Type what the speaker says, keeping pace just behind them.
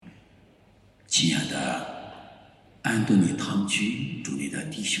的安东尼堂区主内的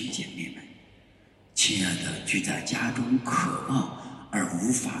弟兄姐妹们，亲爱的居在家中渴望而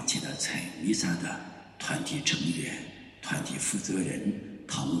无法前来参与弥撒的团体成员、团体负责人、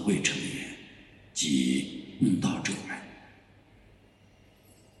堂会成员及慕道者们，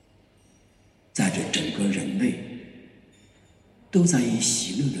在这整个人类都在以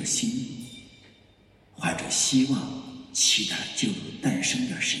喜乐的心，怀着希望期待救主诞生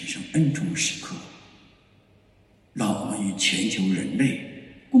的神圣恩宠时刻，让我们与全球人类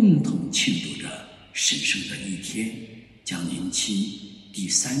共同庆祝着神圣的一天，将临期第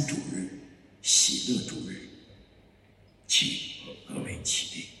三主日，喜乐主日，请各位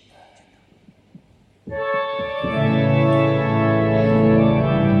起立。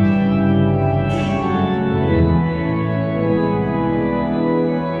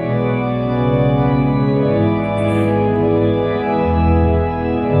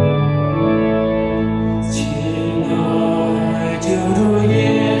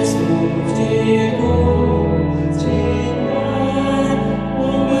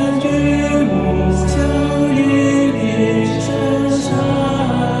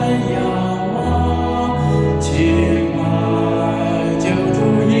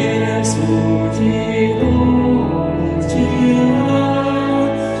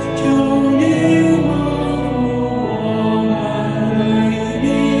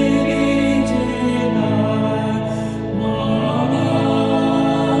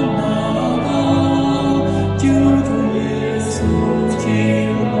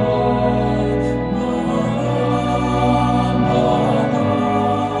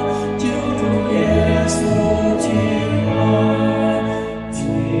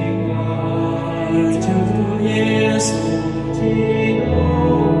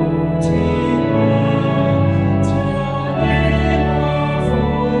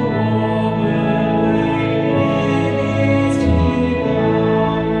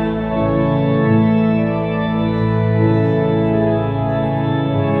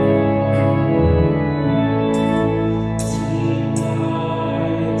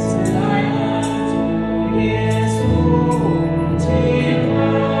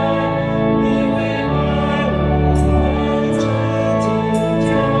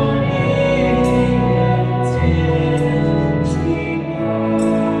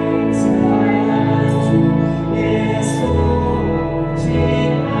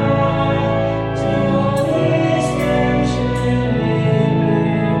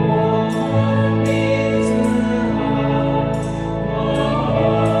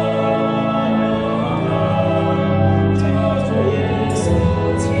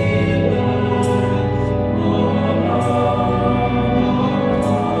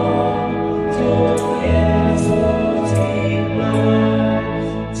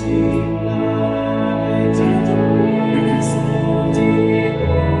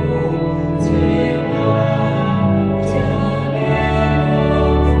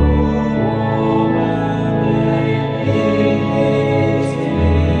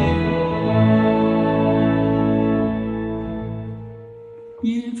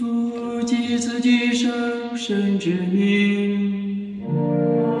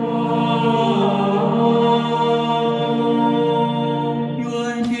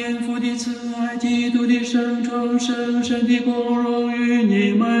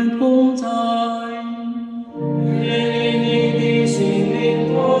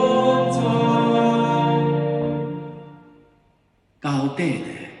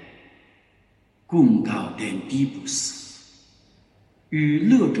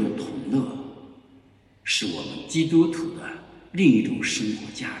基督徒的另一种生活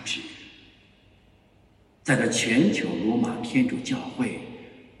价值，在这全球罗马天主教会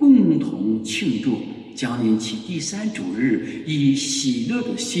共同庆祝将临期第三主日，以喜乐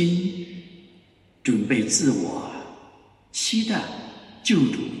的心准备自我，期待救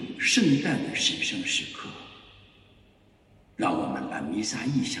主圣诞的神圣时刻。让我们把弥撒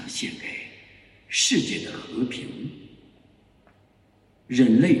意象献给世界的和平、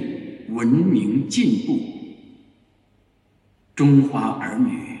人类文明进步、中华儿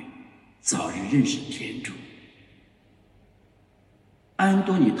女早日认识天主。安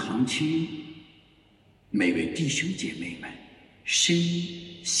多尼堂区每位弟兄姐妹们身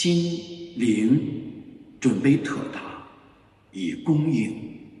心灵准备妥当，以供应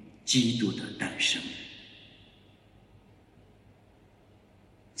基督的诞生。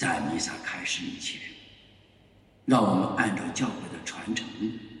在弥撒开始以前，让我们按照教会的传承，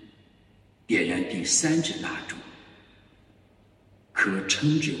点燃第三支蜡烛，可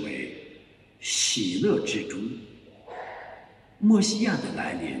称之为喜乐之烛，默西亚的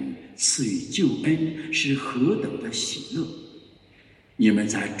来临赐予救恩是何等的喜乐！你们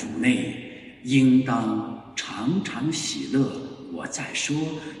在主内应当常常喜乐。我再说，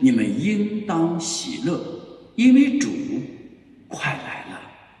你们应当喜乐，因为主快来了。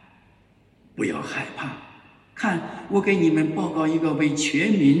不要害怕，看，我给你们报告一个为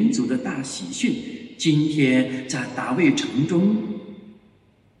全民族的大喜讯。今天在大卫城中，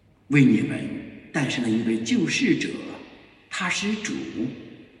为你们诞生了一位救世者，他是主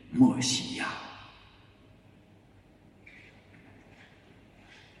默西亚。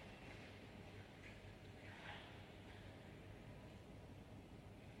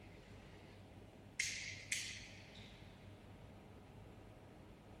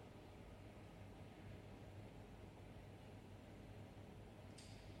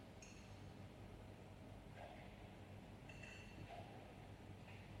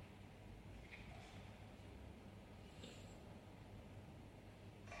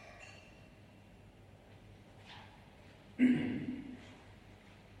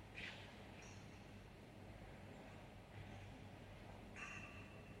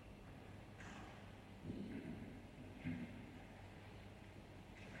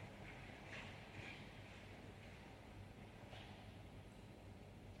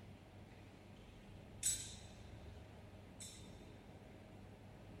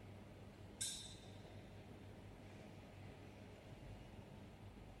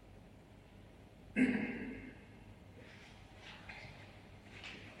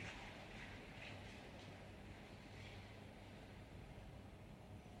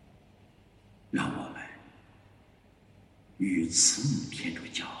让我们与慈母天主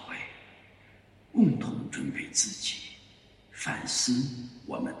教会共同准备自己，反思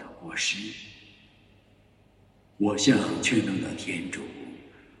我们的过失。我向全能的天主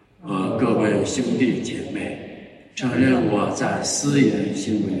和各位兄弟姐妹承认我在思言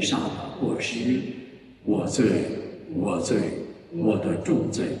行为上的过失，我罪，我的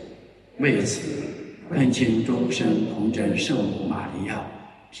重罪。为此，恳请终身童真圣母玛利亚、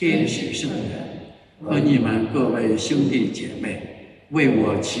天使圣人和你们各位兄弟姐妹为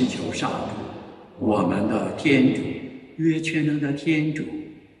我祈求上主，我们的天主，约全能的天主，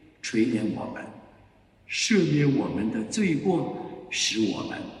垂怜我们，赦免我们的罪过，使我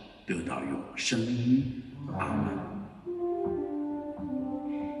们得到永生。阿门。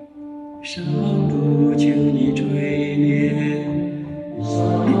上主，求你垂怜，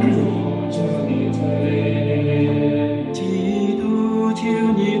上主，求你垂怜，基督，求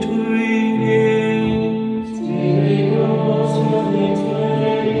你垂怜，基督，求你垂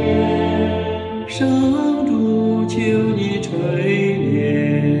怜，上主，求你垂怜，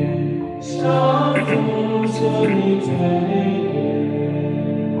上主，求你垂怜。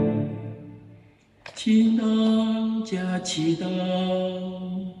祈祷加祈祷。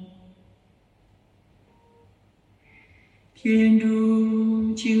天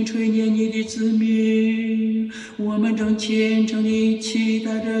主，请垂怜你的子民，我们正虔诚地期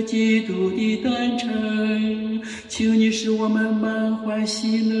待着基督的诞生，求你使我们满怀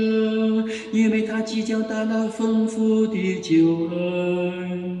喜乐，因为他即将带来丰富的救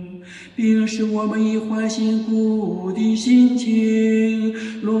恩，并使我们以欢欣鼓舞的心情，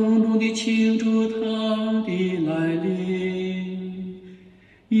隆重地庆祝他的来临。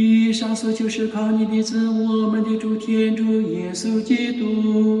以上所求是靠你的子，我们的主天主耶稣基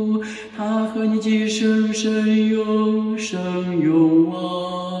督，他和你既生生永生永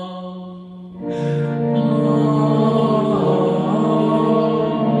王。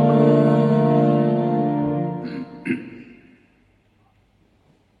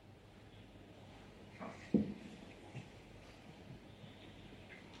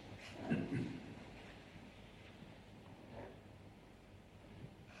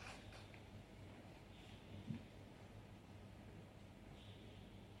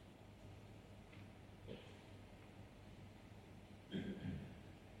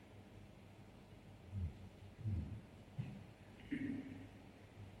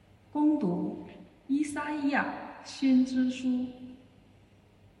恭读依撒意亚先知书。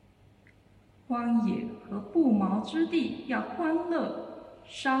荒野和不毛之地要欢乐，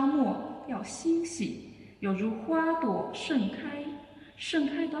沙漠要欣喜，有如花朵盛开，盛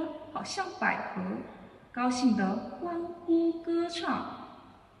开得好像百合，高兴得欢呼歌唱，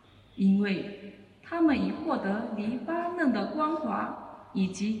因为他们已获得黎巴嫩的光华，以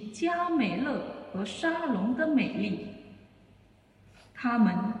及加美乐和沙龙的美丽。他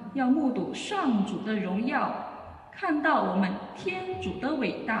们要目睹上主的荣耀，看到我们天主的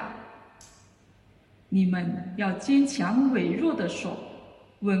伟大。你们要坚强痿弱的手，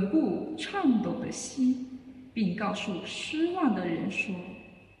稳固颤抖的膝，并告诉失望的人说：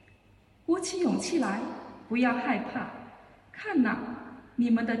鼓起勇气来，不要害怕，看哪，你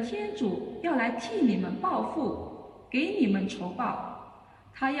们的天主要来替你们报复，给你们酬报，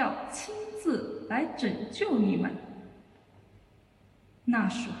他要亲自来拯救你们。那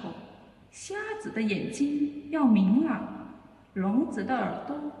时候，瞎子的眼睛要明朗，聋子的耳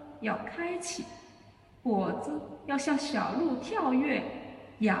朵要开启，跛子要像小鹿跳跃，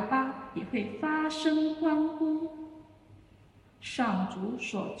哑巴也会发声欢呼。上主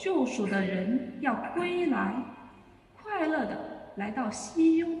所救赎的人要归来，快乐地来到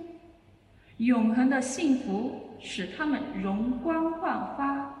熙雍，永恒的幸福使他们容光焕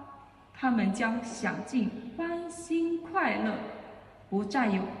发，他们将享尽欢欣快乐，不再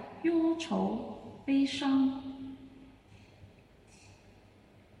有忧愁悲伤。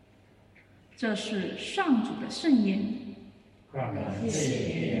这是上主的圣言。感谢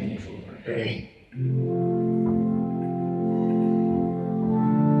天主。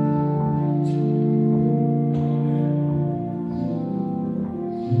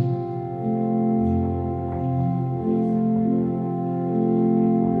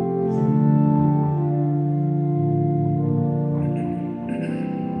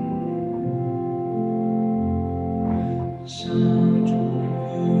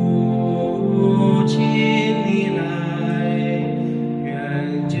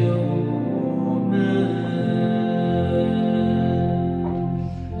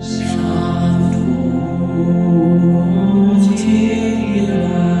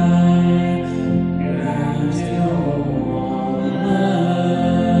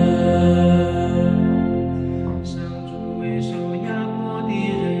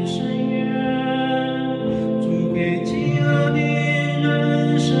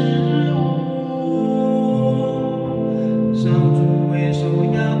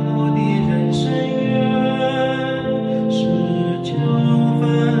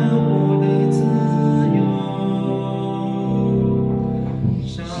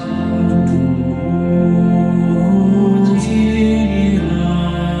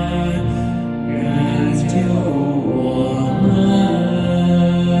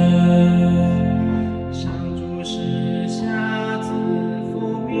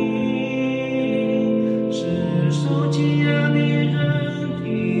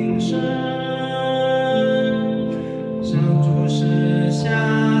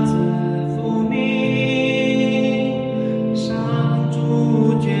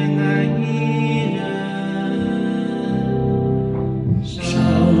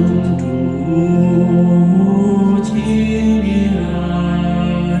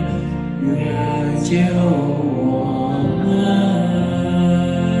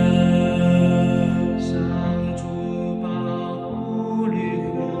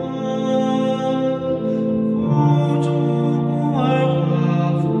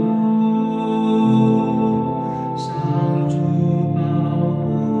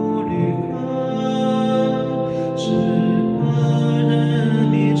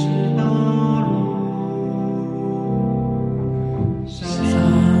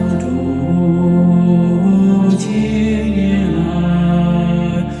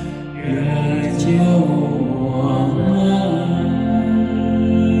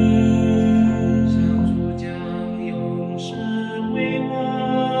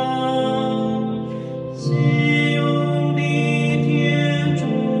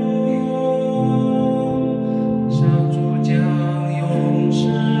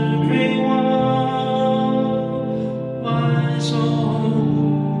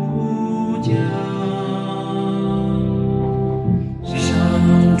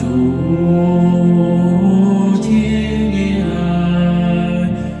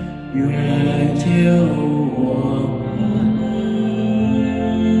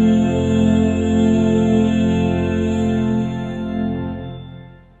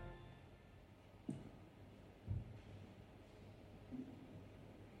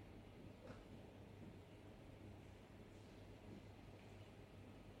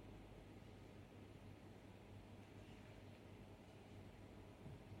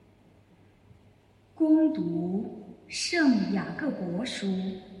恭读圣雅各伯书。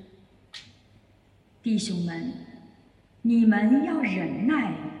弟兄们，你们要忍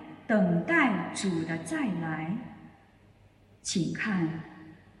耐，等待主的再来。请看，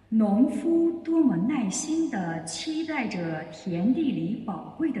农夫多么耐心地期待着田地里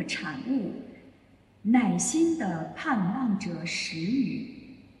宝贵的产物，耐心地盼望着时雨。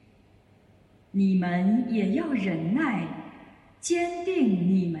你们也要忍耐，坚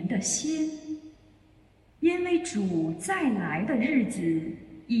定你们的心，因为主再来的日子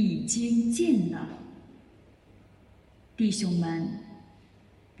已经近了。弟兄们，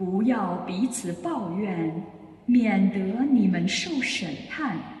不要彼此抱怨，免得你们受审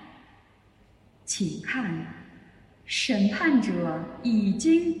判。请看，审判者已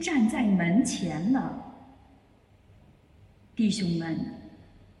经站在门前了。弟兄们，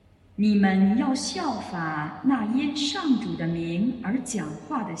你们要效法那因上主的名而讲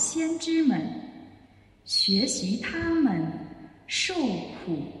话的先知们，学习他们受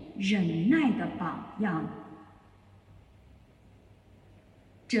苦忍耐的榜样。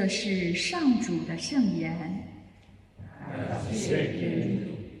这是上主的圣言。感谢天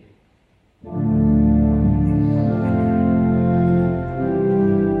主。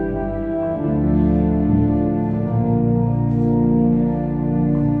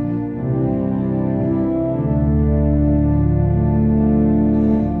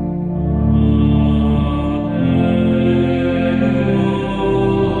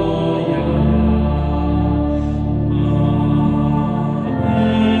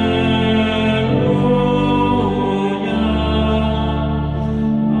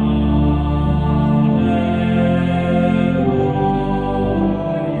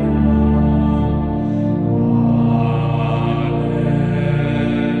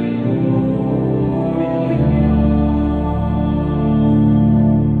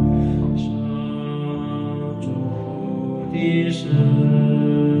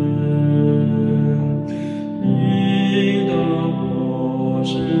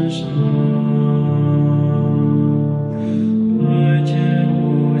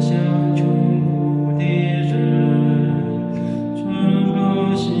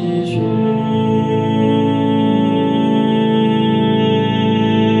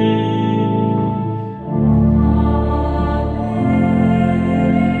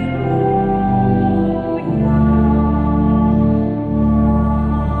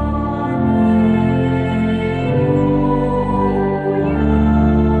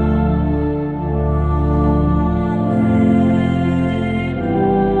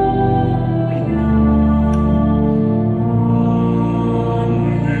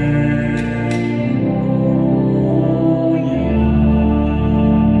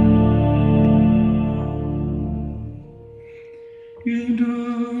愿主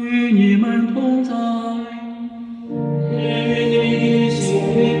与你们同在，也与你心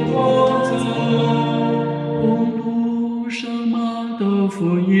灵同在。恭读圣马的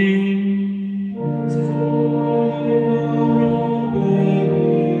福音。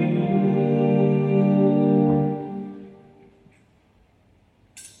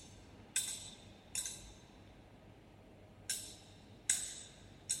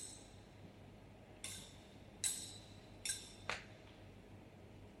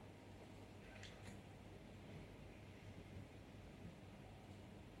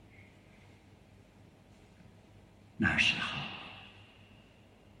那时候，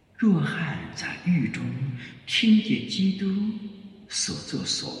若翰在狱中听见基督所作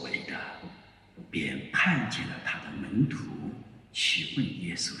所为的，便派遣了他的门徒去问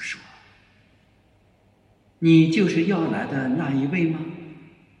耶稣说：“你就是要来的那一位吗？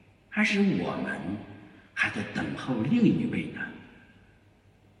还是我们还得等候另一位呢？”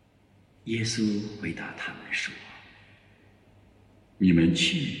耶稣回答他们说：“你们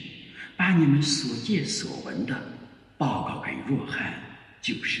去，把你们所见所闻的报告给若翰，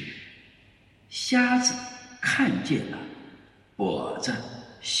就是瞎子看见了，跛子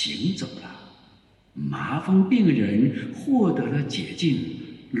行走了，麻风病人获得了解禁，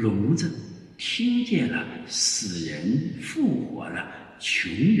聋子听见了，死人复活了，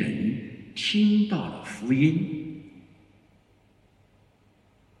穷人听到了福音。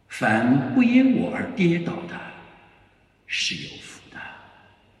凡不因我而跌倒的，是有福的。”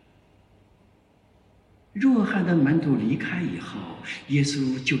若翰的门徒离开以后，耶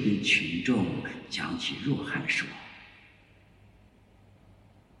稣就对群众讲起若翰说：“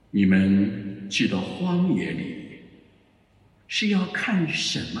你们去到荒野里，是要看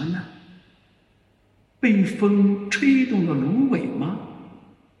什么呢？被风吹动的芦苇吗？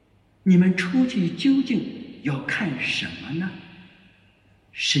你们出去究竟要看什么呢？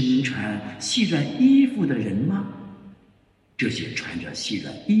身穿细软衣服的人吗？这些穿着细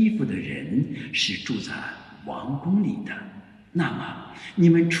软衣服的人是住在王宫里的。那么你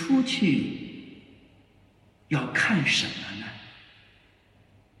们出去要看什么呢？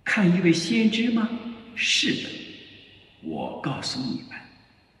看一位先知吗？是的，我告诉你们，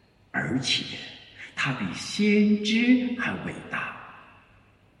而且他比先知还伟大。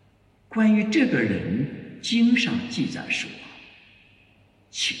关于这个人，经上记载说：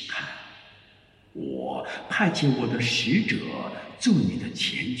请看，我派遣我的使者做你的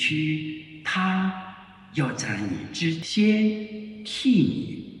前驱，他要在你之先替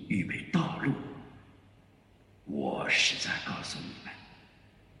你预备道路。我实在告诉你们，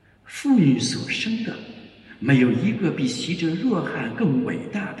妇女所生的没有一个比洗者若翰更伟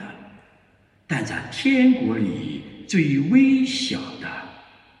大的，但在天国里最微小的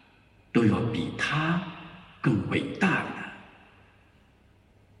都要比他更伟大的。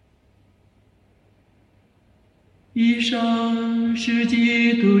以上是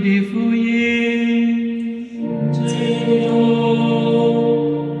基督的福音。基督，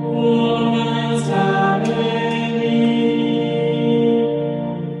我们赞美你。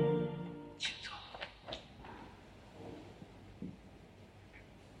请坐。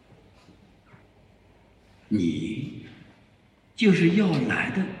你就是要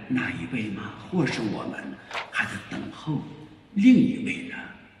来的那一位吗？或是我们还在等候另一位呢？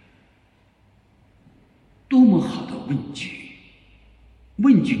多么好的问句！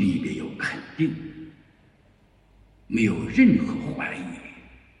问句里面有肯定，没有任何怀疑。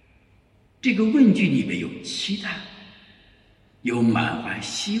这个问句里面有期待，有满怀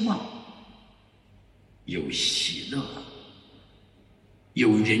希望，有喜乐，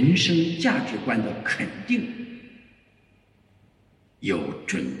有人生价值观的肯定，有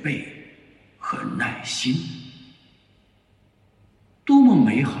准备和耐心。多么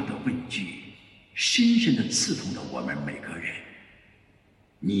美好的问句，深深地刺痛了我们每个人。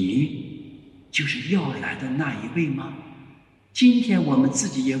你就是要来的那一位吗？今天我们自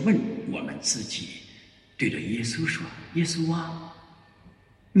己也问我们自己，对着耶稣说：耶稣啊，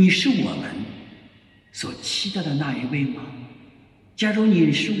你是我们所期待的那一位吗？假如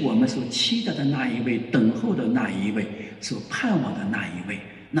你是我们所期待的那一位，等候的那一位，所盼望的那一位，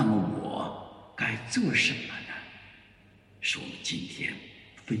那么我该做什么呢？是我们今天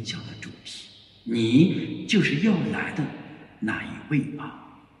分享的主题。你就是要来的那一位吗？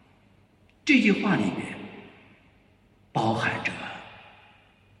这句话里面包含着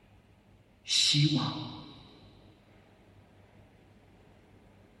希望。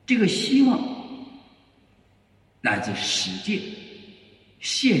这个希望来自实践、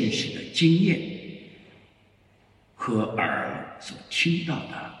现实的经验和耳所听到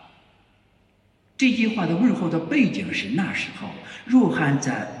的。这句话的问候的背景是，那时候若翰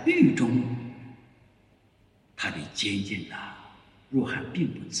在狱中，他被监禁的。若翰并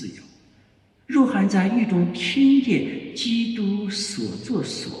不自由。若翰在狱中听见基督所作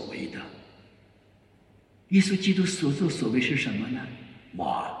所为的。耶稣基督所作所为是什么呢？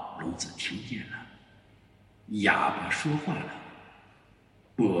聋子听见了，哑巴说话了，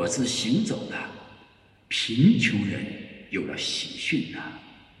跛子行走了，贫穷人有了喜讯了，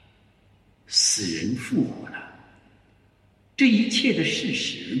死人复活了。这一切的事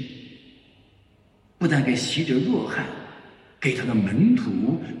实不但给洗者若翰，给他的门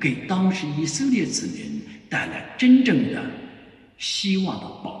徒，给当时以色列子民带来真正的希望的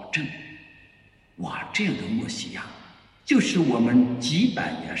保证。这样的默西亚就是我们几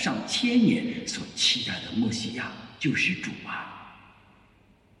百年上千年所期待的默西亚救世主啊！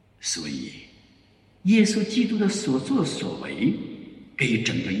所以耶稣基督的所作所为，给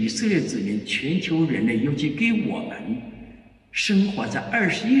整个以色列子民、全球人类，尤其给我们生活在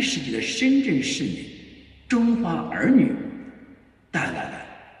21世纪的深圳市民、中华儿女带来了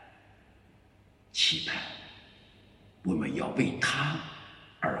期盼。我们要为他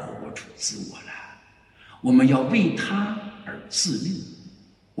而活出自我来，我们要为他而自律，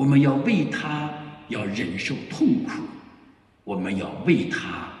我们要为他要忍受痛苦，我们要为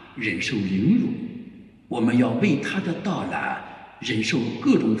他忍受凌辱，我们要为他的到来忍受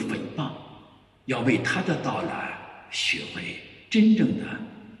各种诽谤，要为他的到来学会真正的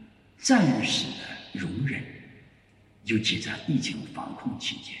暂时的容忍。尤其在疫情防控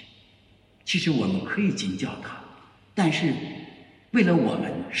期间，其实我们可以尽教他，但是为了我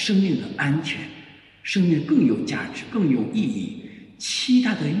们生命的安全，生命更有价值、更有意义，期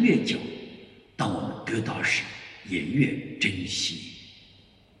待的越久，当我们得到时也越珍惜。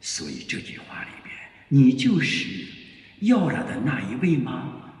所以这句话里边，你就是要来的那一位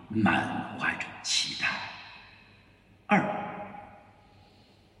吗？满怀着期待。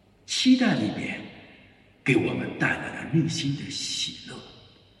期待里边给我们带来了内心的喜乐。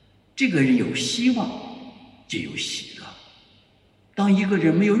这个人有希望就有喜乐。当一个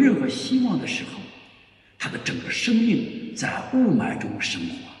人没有任何希望的时候，他的整个生命在雾霾中生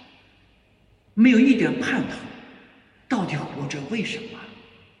活，没有一点盼头，到底活着为什么？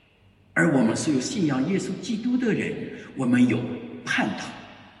而我们所有信仰耶稣基督的人，我们有盼头，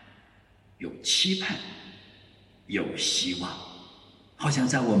有期盼，有希望，好像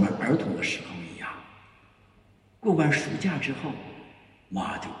在我们儿童的时候一样，过完暑假之后，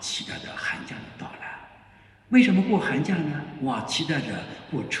就期待着寒假的到来，为什么过寒假呢？哇，期待着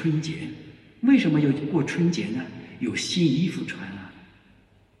过春节。为什么要过春节呢？有新衣服穿啊，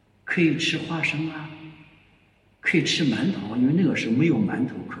可以吃花生啊，可以吃馒头，因为那个时候没有馒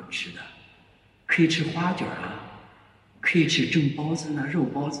头可吃的，可以吃花卷啊，可以吃蒸包子啊、肉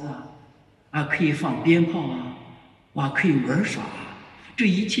包子啊，可以放鞭炮啊，哇，可以玩耍啊，这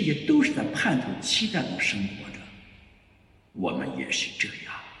一切都是在盼头期待中生活着。我们也是这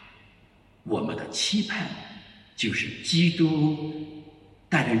样，我们的期盼就是基督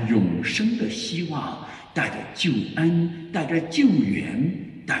带着永生的希望，带着救恩，带着救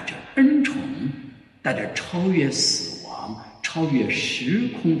援，带着恩宠，带着超越死亡、超越时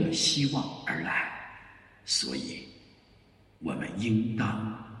空的希望而来。所以我们应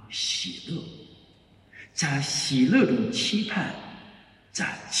当喜乐，在喜乐中期盼，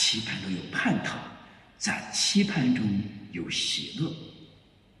在期盼中有盼头，在期盼中有喜乐。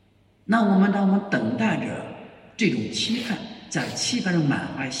那当我们等待着这种期盼，在期盼中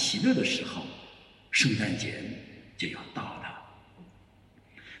满怀喜乐的时候，圣诞节就要到了。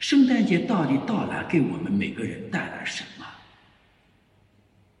圣诞节到底到来给我们每个人带来什么？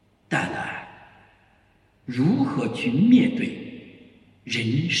带来如何去面对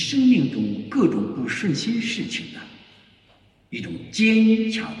人生命中各种不顺心事情的一种坚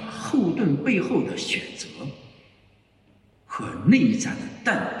强的后盾背后的选择和内在的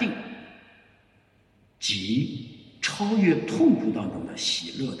淡定，及超越痛苦当中的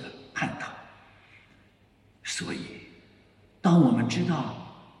喜乐的盼头。所以当我们知道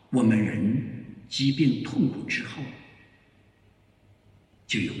我们人疾病痛苦之后，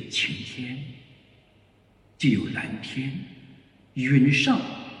就有晴天，就有蓝天，云上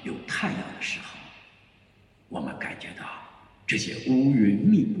有太阳的时候，我们感觉到这些乌云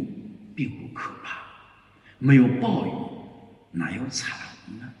密布并不可怕。没有暴雨哪有彩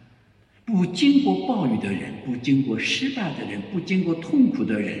虹呢？不经过暴雨的人，不经过失败的人，不经过痛苦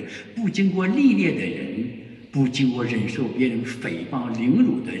的人，不经过历练的人，不经过忍受别人诽谤凌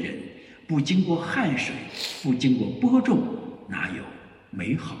辱的人，不经过汗水，不经过播种，哪有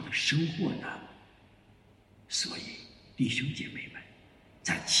美好的收获呢？所以弟兄姐妹们，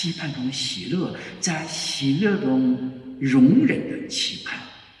在期盼中喜乐，在喜乐中容忍的期盼，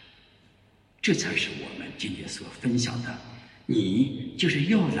这才是我们今天所分享的。你就是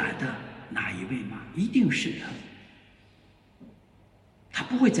要来的哪一位吗？一定是的，他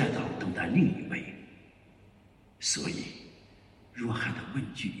不会再等待另一位。所以若翰的问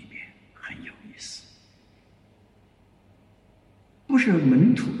句里面很有意思，不是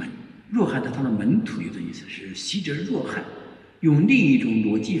门徒们，若翰他的门徒有的意思是习着若翰用另一种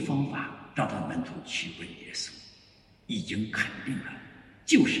逻辑方法让他门徒去问耶稣，已经肯定了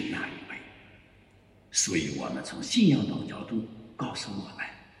就是那一位。所以我们从信仰的角度告诉我们，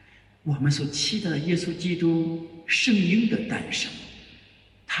我们所期待的耶稣基督圣婴的诞生，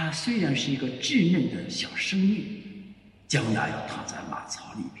他虽然是一个稚嫩的小生命，将来要躺在马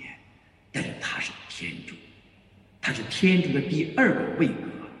槽里边，但是他是天主，他是天主的第二个位格，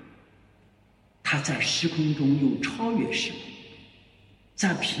他在时空中又超越时空，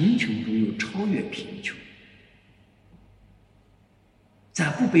在贫穷中又超越贫穷，在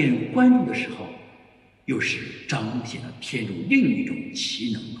不被人关注的时候，又是彰显了天主另一种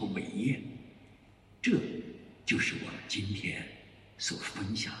奇能和伟业。这就是我们今天所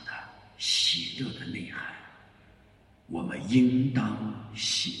分享的喜乐的内涵。我们应当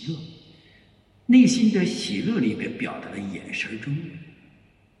喜乐，内心的喜乐里边表达在眼神中，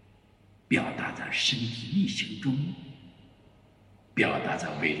表达在身体力行中，表达在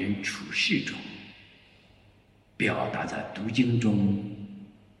为人处事中，表达在读经中、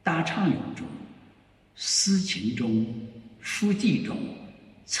大唱咏中、司琴中、书记中、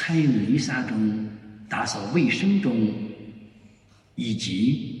参与弥撒中、打扫卫生中，以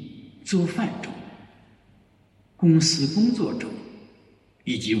及做饭中、公司工作中，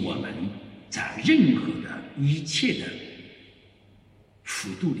以及我们在任何的一切的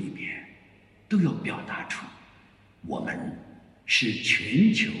幅度里边，都要表达出我们是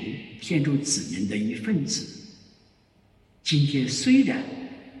全球天主子民的一份子。今天虽然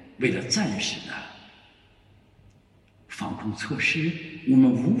为了暂时的防控措施，我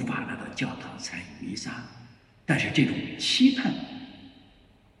们无法来到教堂参与弥撒，但是这种期盼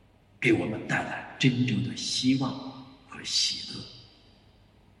给我们带来真正的希望和喜乐。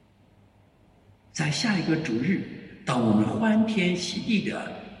在下一个主日，当我们欢天喜地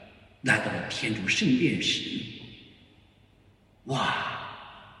的来到了天主圣殿时，哇，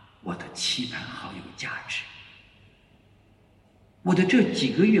我的期盼好有价值。我的这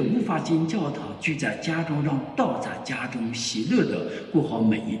几个月无法进教堂，居在家中，让道在家中喜乐的过好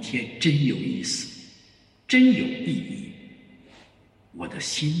每一天，真有意思，真有意义。我的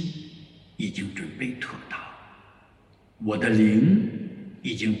心已经准备妥当，我的灵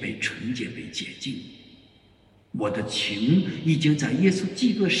已经被纯洁被洁净，我的情已经在耶稣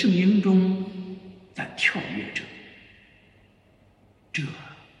基督的圣灵中在跳跃着。这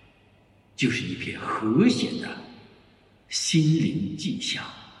就是一片和谐的心灵迹象，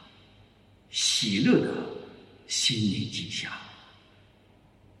喜乐的心灵迹象。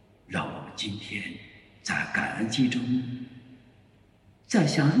让我们今天在感恩祭中，再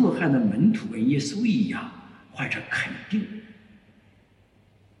像若翰的门徒跟耶稣一样，怀着肯定，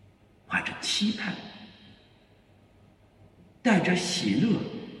怀着期盼，带着喜乐，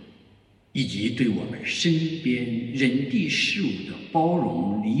以及对我们身边人地事物的包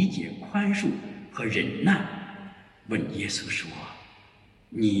容、理解、宽恕和忍耐，问耶稣说：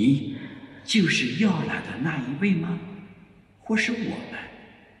你就是要来的那一位吗？或是我们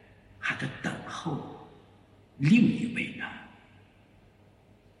还得等候另一位呢？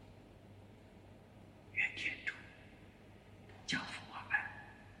愿天主降福我们。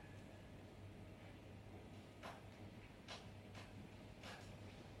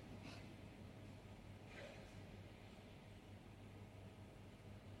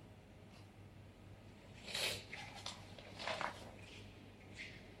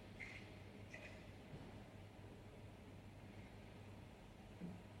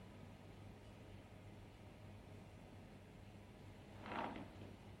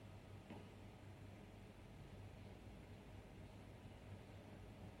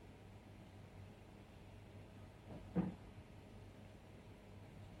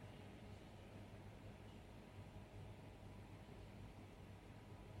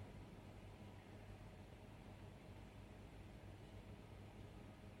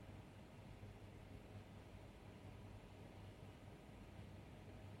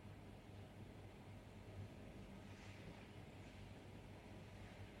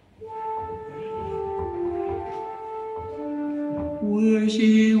我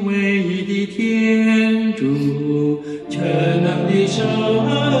心唯一的天主，全能的圣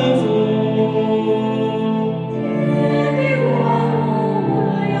父。天地万物，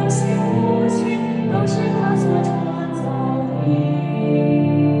有形无形，都是他所创造的。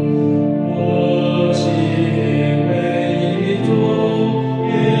我心唯一的主，耶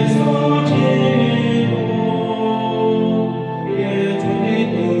稣基督，耶稣的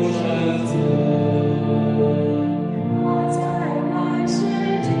独生子。他在万世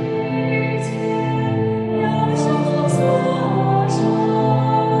之前，要向所生。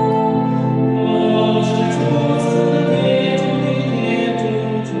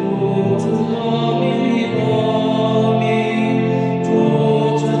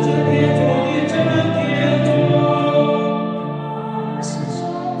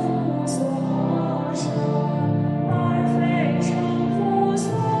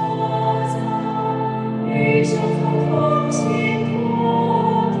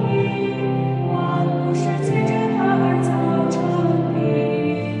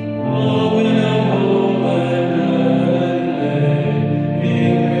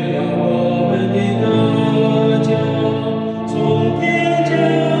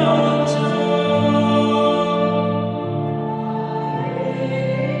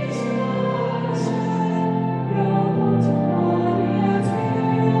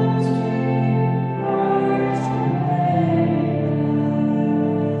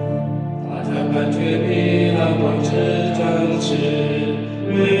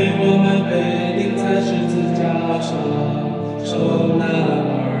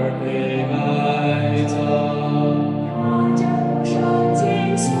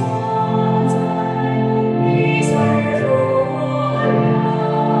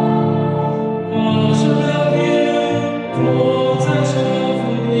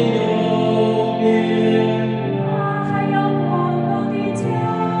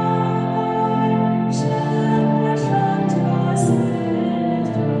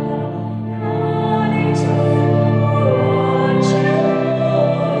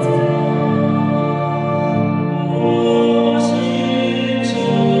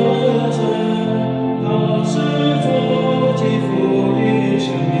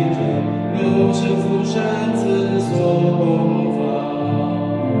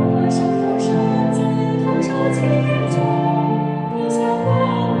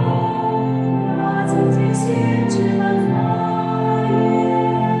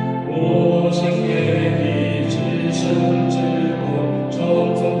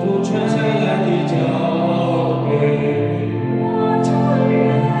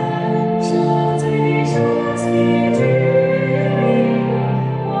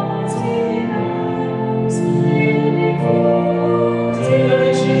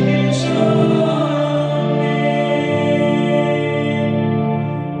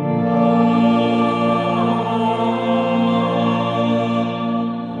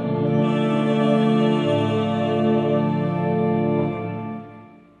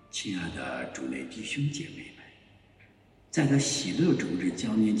亲爱的主内弟兄姐妹们，在这喜乐主日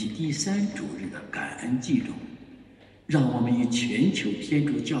将临期第三主日的感恩祭中，让我们以全球天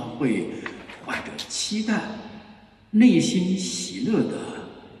主教会怀着期待、内心喜乐的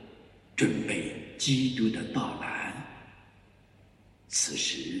准备基督的到来。此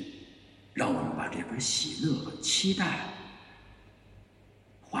时，让我们把这份喜乐和期待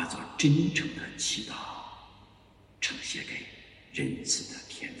化作真诚的祈祷，呈现给仁慈的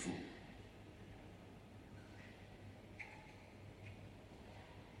天父。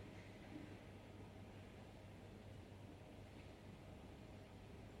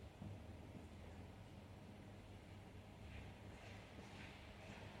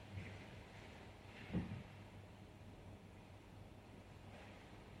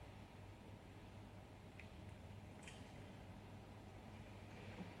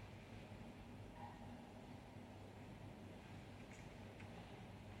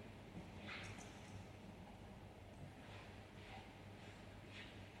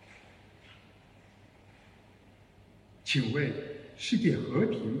请为世界和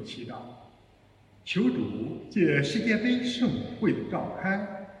平祈祷，求主借世界杯盛会的召开，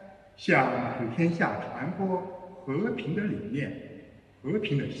向普天下传播和平的理念、和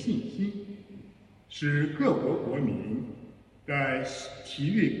平的信心，使各国国民在体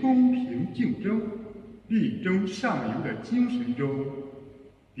育公平竞争、力争上游的精神中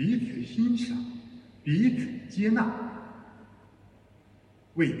彼此欣赏、彼此接纳。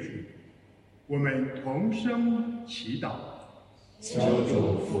为此，我们同声祈祷，求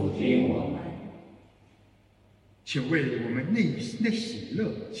主俯听我们。请为我们内心的喜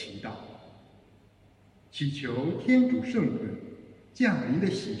乐祈祷，祈求天主圣子降临的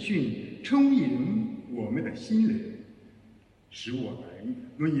喜讯充盈我们的心灵，使我们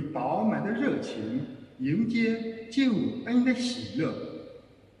能以饱满的热情迎接救恩的喜乐。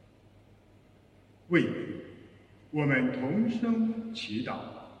为此，我们同声祈祷，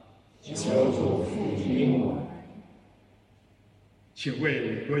求主俯听我们。请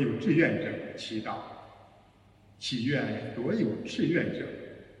为所有志愿者祈祷，祈愿所有志愿者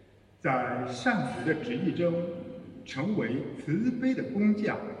在上主的旨意中成为慈悲的工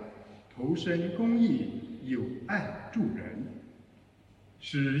匠，投身公益，有爱助人，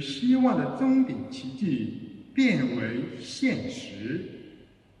使希望的宗顶奇迹变为现实。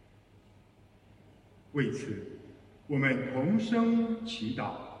为此，我们同声祈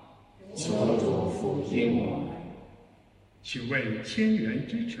祷，求主俯听我们。请为千元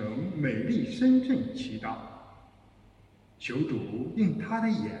之城美丽深圳祈祷，求主用他的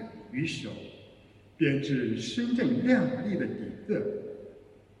眼与手编织深圳亮丽的底色，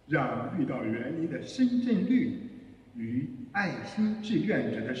让遇到园林的深圳绿与爱心志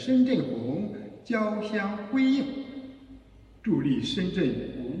愿者的深圳红交相辉映，助力深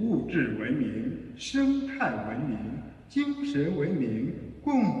圳无物质文明、生态文明、精神文明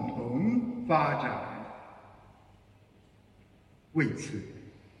共同发展。为此，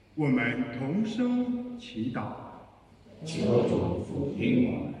我们同声祈祷，求主俯听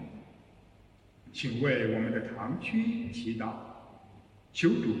我们。请为我们的堂区祈祷，求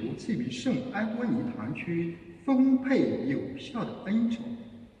主赐予圣安多尼堂区丰沛有效的恩宠，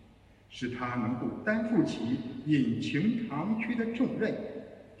使他能够担负起引擎堂区的重任，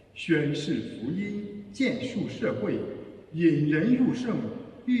宣示福音，建树社会，引人入圣，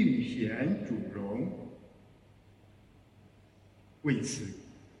预显主荣。为此，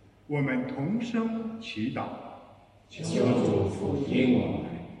我们同声祈祷，求主俯听我们。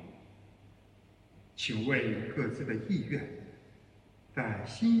请为各自的意愿在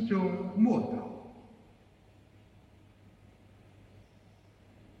心中默祷。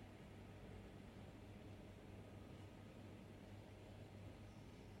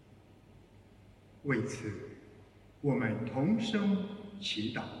为此，我们同声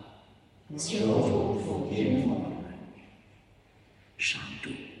祈祷，求主俯听我们。上主，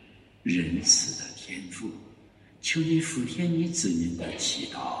仁慈的天父，求你俯听你子民的祈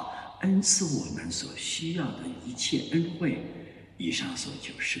祷，恩赐我们所需要的一切恩惠。以上所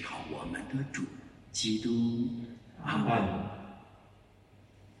求是靠我们的主基督。阿们。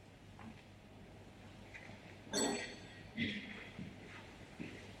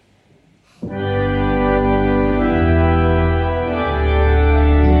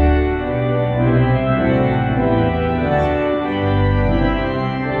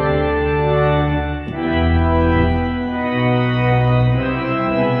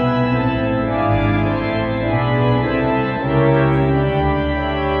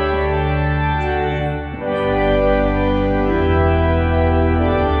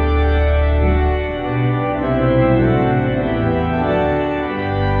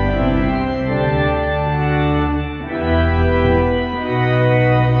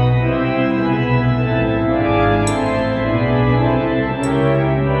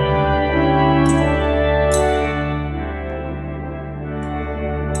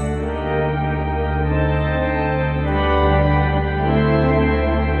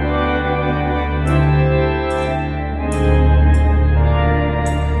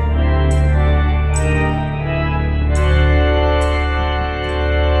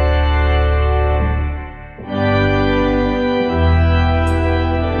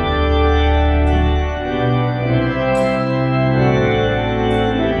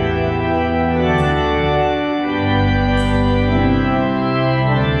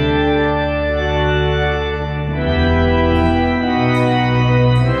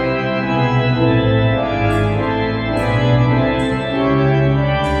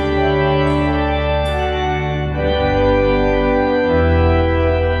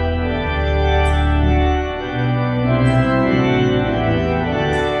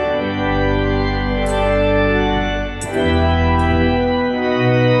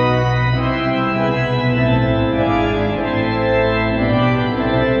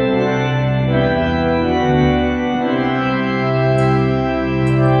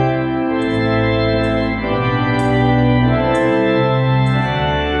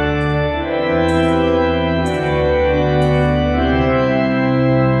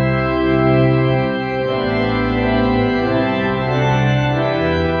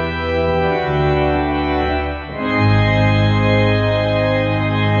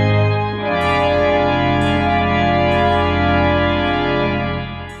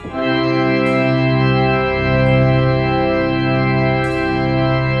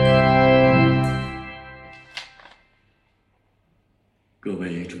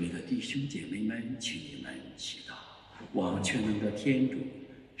天主，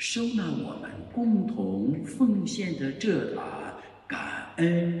收纳我们共同奉献的这打感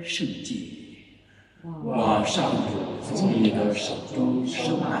恩圣祭。望上主从你的手中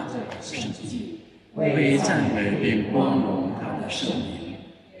收纳这圣祭，为赞美并光荣他的圣名，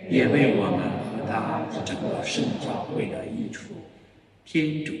也为我们和他整个圣教会的益处。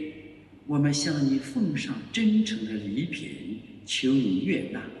天主，我们向你奉上真诚的礼品，求你悦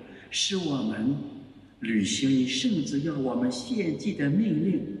纳，使我们履行你圣子要我们献祭的命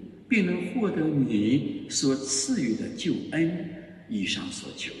令，并能获得你所赐予的救恩。以上所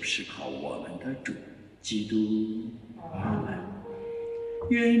求是靠我们的主基督。阿门。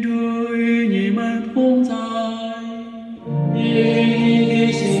愿主与你们同在，与你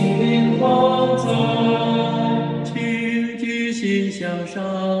的心灵同在。请举心向上，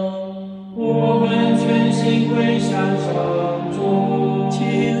我们全心归向上主。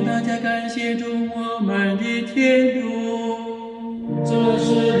请大家感谢主我们的天主，这是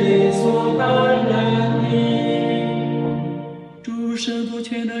理所当然的。主圣父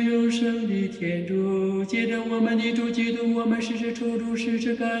全能永生的天主，借着我们的主基督，我们时时处处时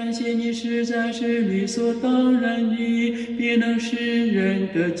时感谢你，实在是理所当然的，必能使人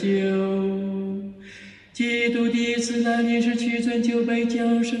得救。基督第一次来临是屈尊就被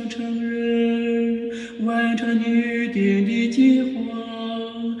降生成人，完成你预定的计划，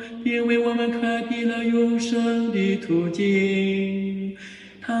并为我们开辟了永生的途径。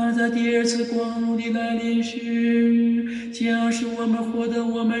他在第二次光荣的来临时，将使我们获得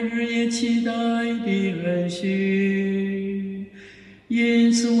我们日夜期待的恩许。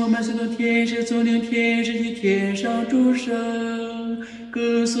因此我们随同天使总领天使的天上诸圣，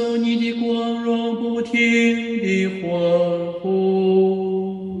歌颂你的光荣，不停地欢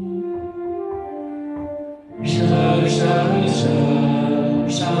呼。圣圣圣，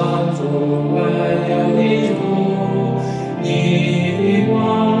上主万有的主，你的光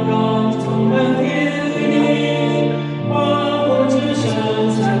荣充满天地，万物之声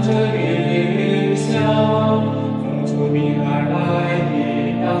响彻云霄，风出命而来的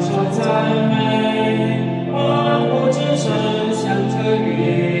当受赞美，万物之声响彻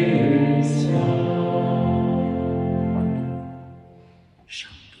云霄。上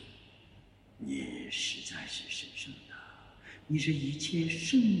主，你实在是神圣的，你是一切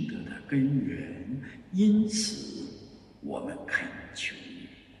圣德的根源，因此我们恳求你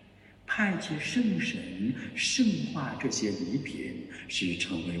派遣圣神圣化这些礼品，使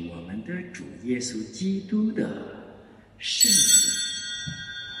成为我们的主耶稣基督的圣子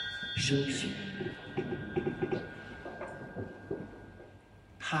圣血。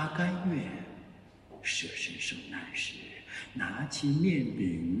他甘愿舍身受难时，拿起面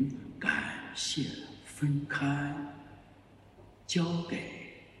饼，感谢分开，交给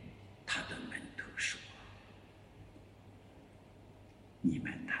他的门徒说：“你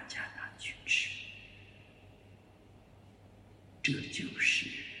们大家拿去吃，这就是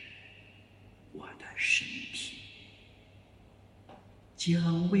我的身体，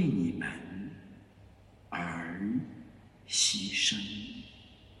将为你们而牺牲。”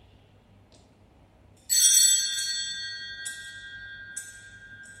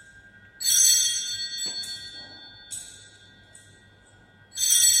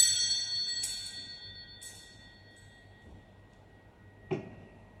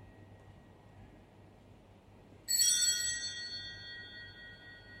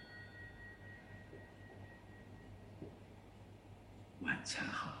晚餐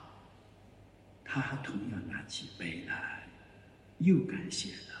后，他同样拿起杯来，又感谢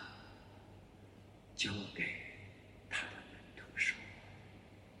了，交给他的门徒说：“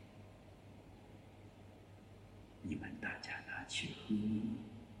你们大家拿去喝，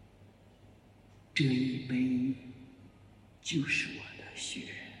这一杯就是我的血，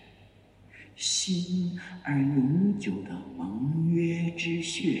新而永久的盟约之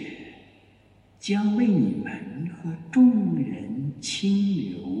血，将为你们和众人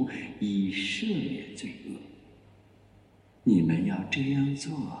清流，以赦免罪恶。你们要这样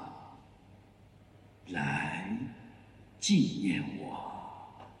做，来纪念我。”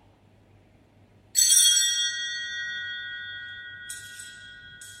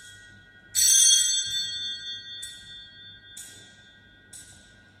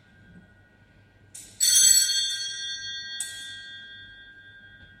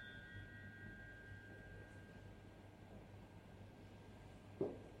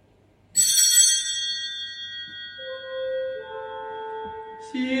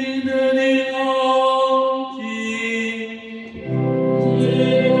新的灵光景，基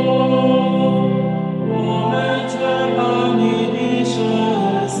督，我们传达你的圣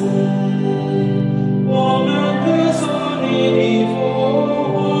子，我们歌颂你的福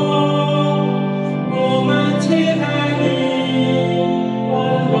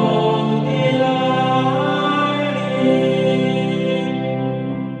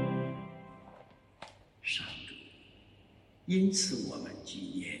纪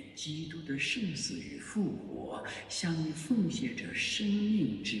念基督的圣死与复活，向你奉献着生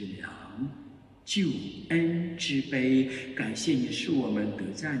命之粮、救恩之杯。感谢你使我们得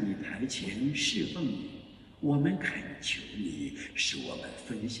在你台前侍奉你。我们恳求你，使我们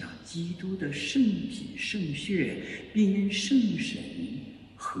分享基督的圣体圣血，并因圣神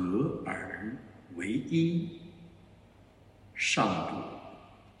合而为一。上主，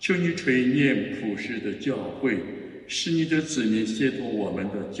求你垂念普世的教会，使你的子民协同我们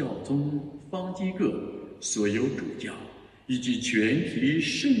的教宗、方济各、所有主教以及全体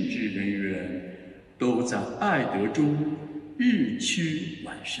圣职人员，都在爱德中日趋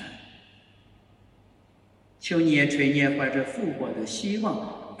完善。求你也垂念怀着复活的希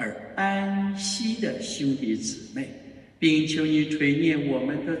望而安息的兄弟姊妹，并求你垂念我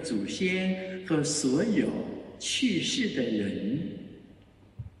们的祖先和所有去世的人，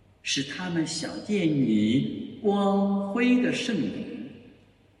使他们想见你光辉的圣灵。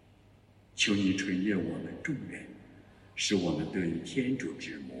求你垂念我们众人，使我们得以天主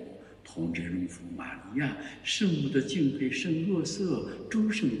之母、童贞荣福玛利亚、圣母的敬佩圣若瑟、诸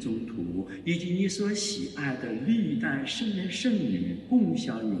圣宗徒，以及你所喜爱的历代圣人圣女共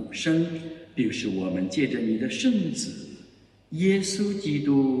享永生，并使我们借着你的圣子耶稣基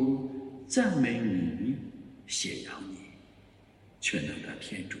督赞美你、显扬你。全能的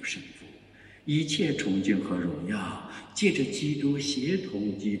天主圣父，一切崇敬和荣耀借着基督协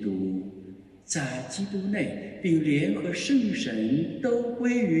同基督，在基督内并联合圣神都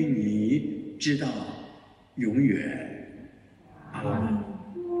归于你，直到永远。阿门。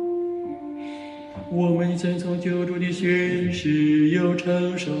我们遵从救主的训示，又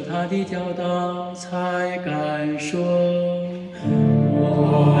承受他的教导，才敢说：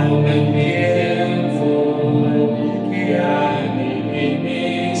我们天父，愿你的名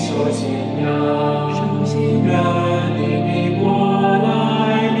受敬仰，愿你的国来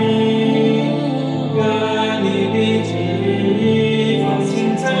临，愿你的旨意奉行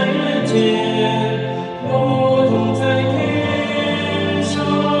在人间，如同在天上。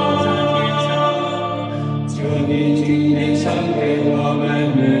求你今天赏给我们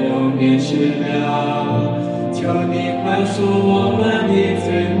日用的食粮，求你宽恕我们的罪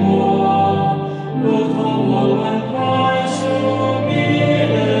过，如同我们宽恕别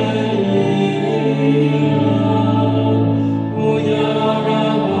人一样。不要让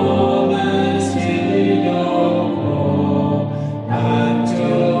我们陷诱惑，但救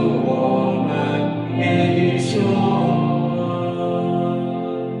我们免于凶恶。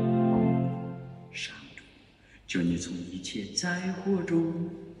上主，求你从一切灾祸中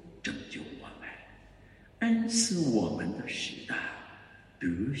拯救我们，恩赐我们的时代得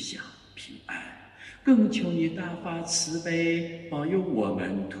享平安，更求你大发慈悲，保佑我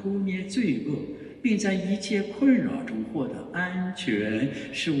们突灭罪恶，并在一切困扰中获得安全，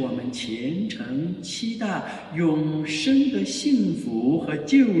使我们虔诚期待永生的幸福和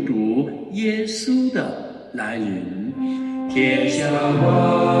救主耶稣的来临。天下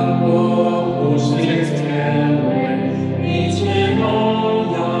万国，世界天位，一切荣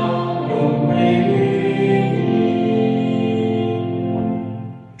耀永归于你。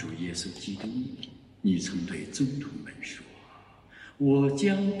主耶稣基督，你曾对宗徒们说：我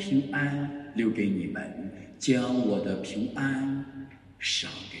将平安留给你们，将我的平安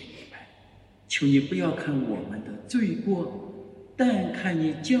赏给你们。求你不要看我们的罪过，但看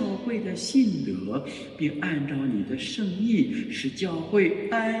你教会的信德，并按照你的圣意，使教会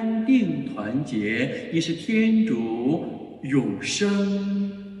安定团结。你是天主，永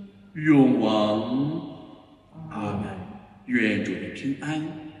生永王。阿门。愿主的平安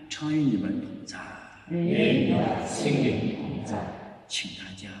常与你们同在，愿你的心灵同在。请大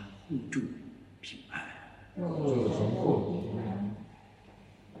家互助平安。祝宗父平安。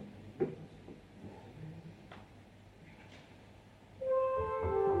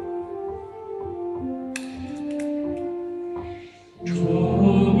出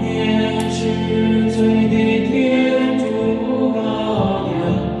面是罪的天主羔羊，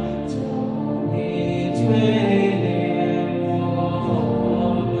求你垂怜我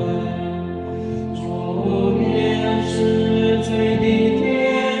们。出面是罪的天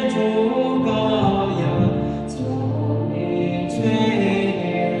主羔羊，求你垂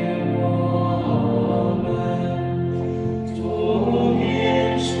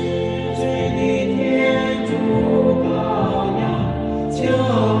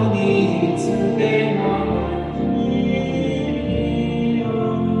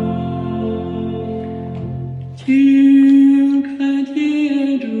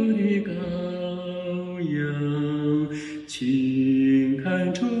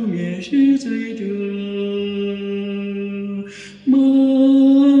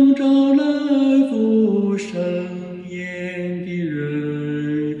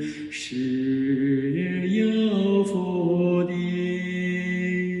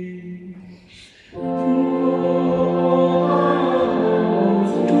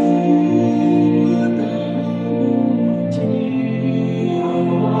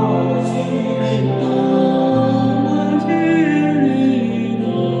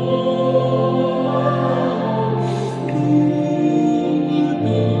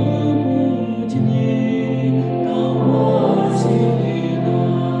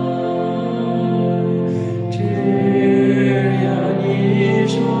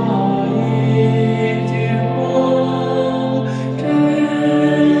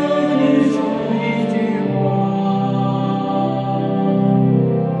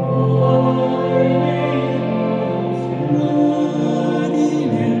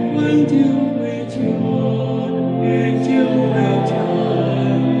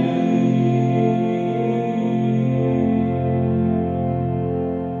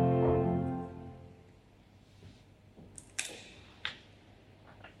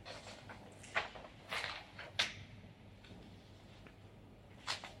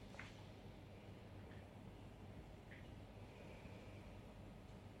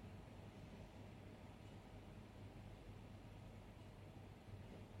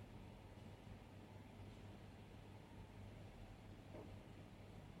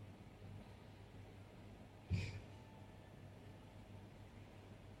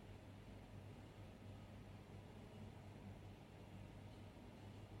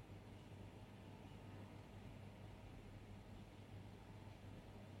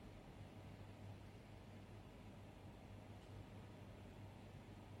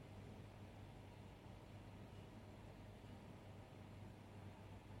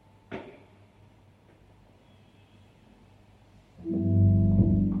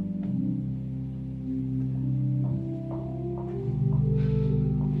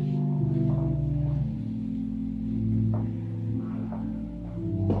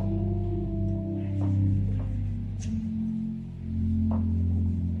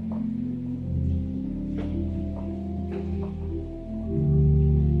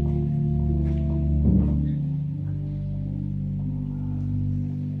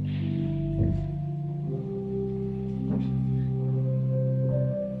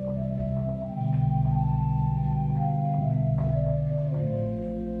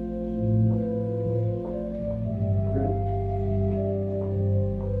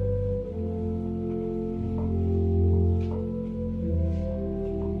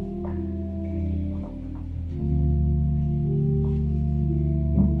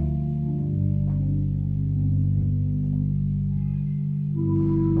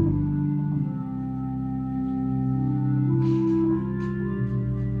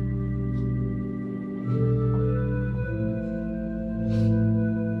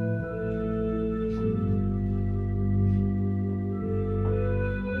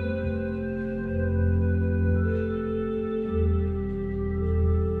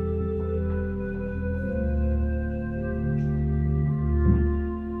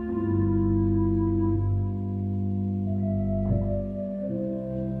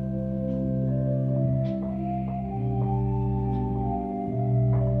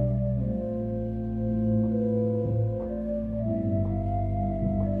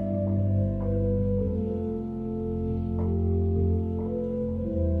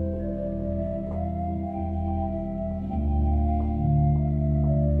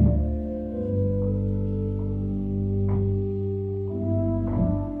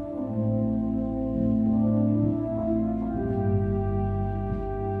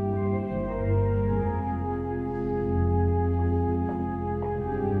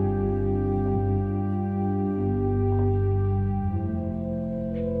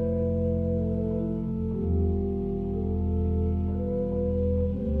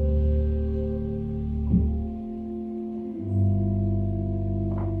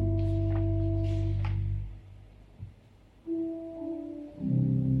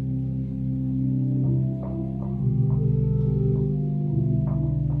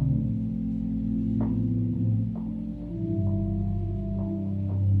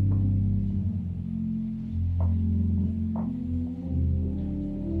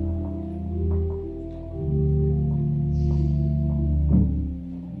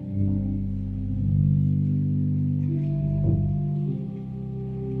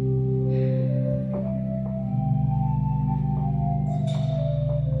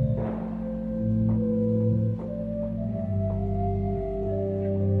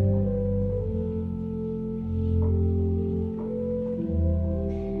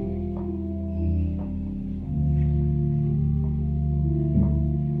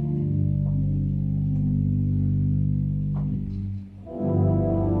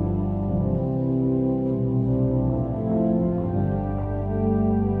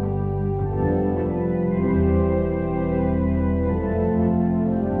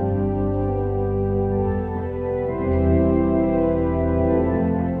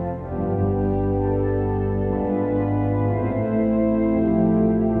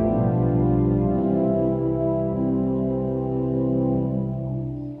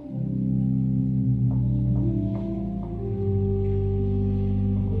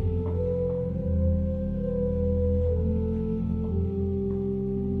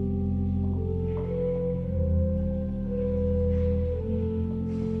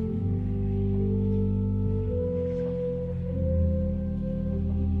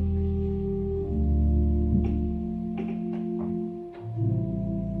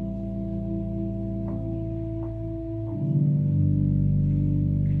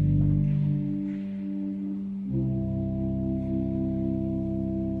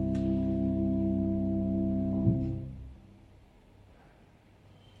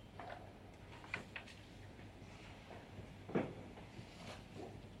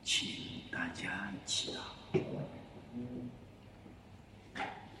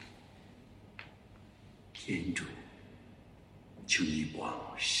光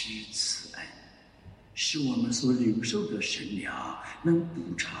施慈恩，使我们所领受的神粮能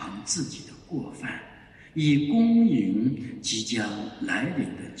补偿自己的过犯，以恭迎即将来临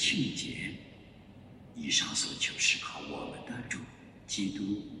的庆节。以上所求是靠我们的主基督。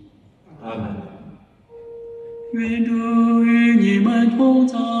阿门。愿主与你们同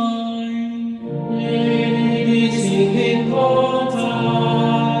在，与你的心灵同在。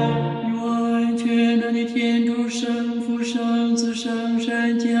愿全能的天主圣父、圣子、圣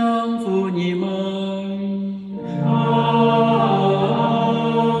神降福你们。